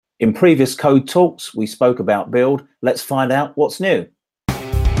In previous code talks, we spoke about Build. Let's find out what's new.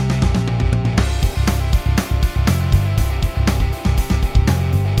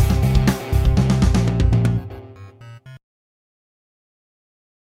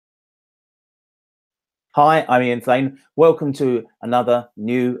 Hi, I'm Ian Thane. Welcome to another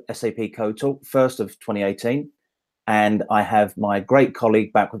new SAP Code Talk, first of 2018. And I have my great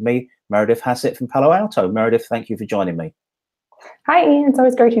colleague back with me, Meredith Hassett from Palo Alto. Meredith, thank you for joining me. Hi, Ian. It's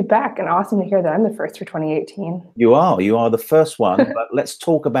always great to be back and awesome to hear that I'm the first for 2018. You are the first one, but let's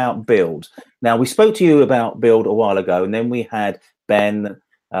talk about Build. Now, we spoke to you about Build a while ago, and then we had Ben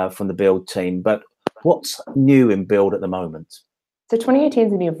from the Build team. But what's new in Build at the moment? So 2018 is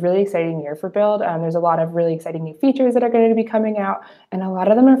going to be a really exciting year for Build. There's a lot of really exciting new features that are going to be coming out, and a lot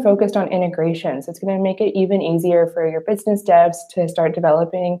of them are focused on integration. So it's going to make it even easier for your business devs to start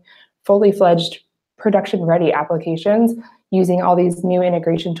developing fully fledged production-ready applications using all these new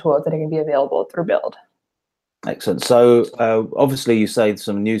integration tools that are going to be available through Build. Excellent. So obviously you say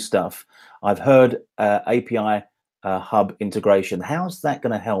some new stuff. I've heard API Hub integration. How's that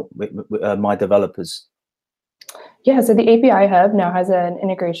going to help with my developers? Yeah, so the API Hub now has an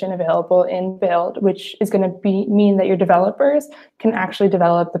integration available in Build, which is going to mean that your developers can actually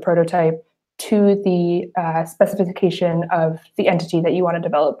develop the prototype to the specification of the entity that you want to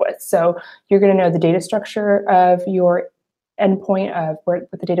develop with. So you're going to know the data structure of your endpoint of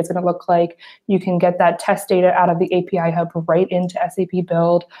what the data is going to look like. You can get that test data out of the API Hub right into SAP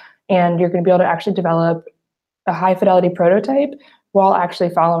Build, and you're going to be able to actually develop a high fidelity prototype while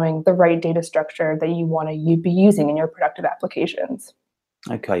actually following the right data structure that you want to be using in your productive applications.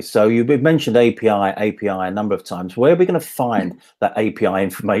 Okay, so you've mentioned API a number of times. Where are we going to find that API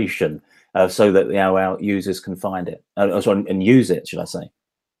information so that our users can find it and use it, should I say?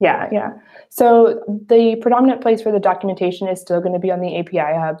 Yeah. So the predominant place for the documentation is still going to be on the API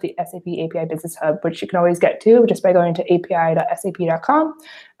Hub, the SAP API Business Hub, which you can always get to just by going to api.sap.com.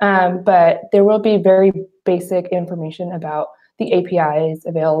 But there will be very basic information about the APIs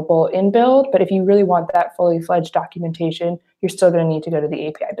available in Build. But if you really want that fully fledged documentation, you're still going to need to go to the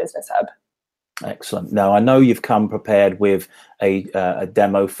API Business Hub. Excellent. Now, I know you've come prepared with a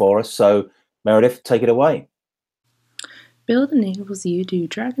demo for us. So Meredith, take it away. Build enables you to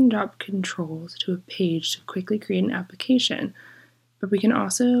drag and drop controls to a page to quickly create an application, but we can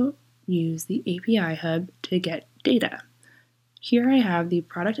also use the API Hub to get data. Here I have the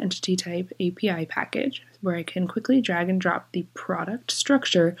product entity type API package where I can quickly drag and drop the product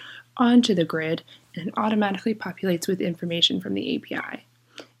structure onto the grid, and it automatically populates with information from the API.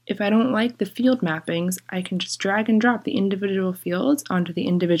 If I don't like the field mappings, I can just drag and drop the individual fields onto the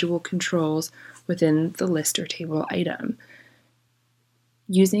individual controls within the list or table item.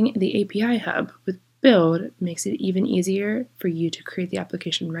 Using the API Hub with Build makes it even easier for you to create the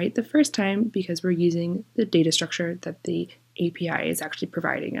application right the first time because we're using the data structure that the API is actually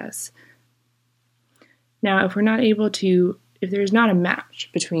providing us. Now, if there's not a match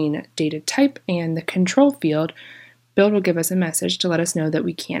between data type and the control field, Build will give us a message to let us know that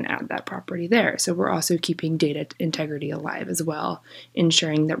we can't add that property there. So we're also keeping data integrity alive as well,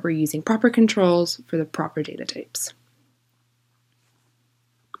 ensuring that we're using proper controls for the proper data types.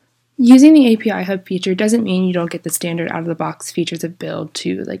 Using the API Hub feature doesn't mean you don't get the standard out-of-the-box features of Build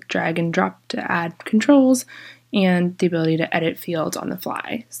to drag and drop to add controls and the ability to edit fields on the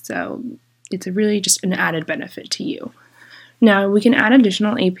fly. So it's really just an added benefit to you. Now, we can add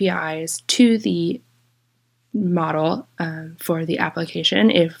additional APIs to the model for the application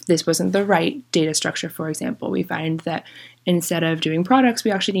if this wasn't the right data structure. For example, we find that instead of doing products,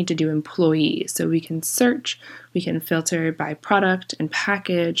 we actually need to do employees. So we can search, we can filter by product and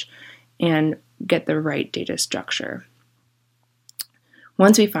package and get the right data structure.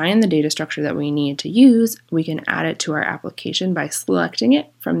 Once we find the data structure that we need to use, we can add it to our application by selecting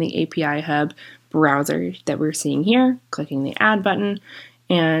it from the API Hub browser that we're seeing here, clicking the Add button,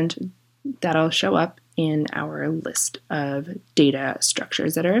 and that'll show up in our list of data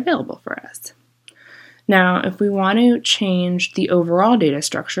structures that are available for us. Now, if we want to change the overall data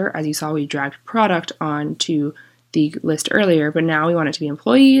structure, as you saw, we dragged product onto the list earlier, but now we want it to be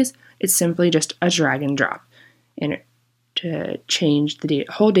employees, it's simply just a drag and drop to change the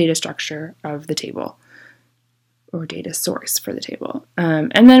whole data structure of the table or data source for the table.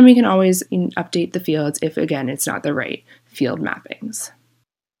 And then we can always update the fields if, again, it's not the right field mappings.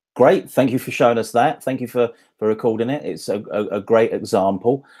 Great. Thank you for showing us that. Thank you for recording it. It's a great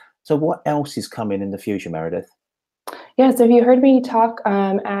example. So what else is coming in the future, Meredith? Yeah, so if you heard me talk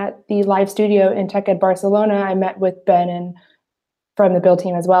at the live studio in Tech Ed Barcelona, I met with Ben and from the Build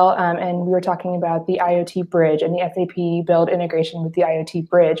team as well, and we were talking about the IoT bridge and the SAP Build integration with the IoT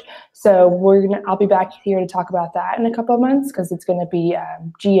bridge. So I'll be back here to talk about that in a couple of months, because it's going to be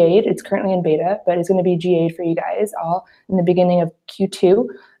GA'd. It's currently in beta, but it's going to be GA'd for you guys all in the beginning of Q2.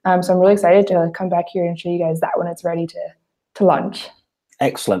 So I'm really excited to come back here and show you guys that when it's ready to launch.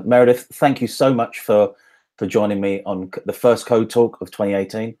 Excellent. Meredith, thank you so much for joining me on the first Code Talk of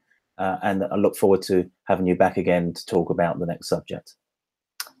 2018. And I look forward to having you back again to talk about the next subject.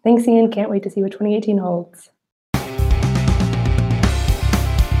 Thanks, Ian. Can't wait to see what 2018 holds.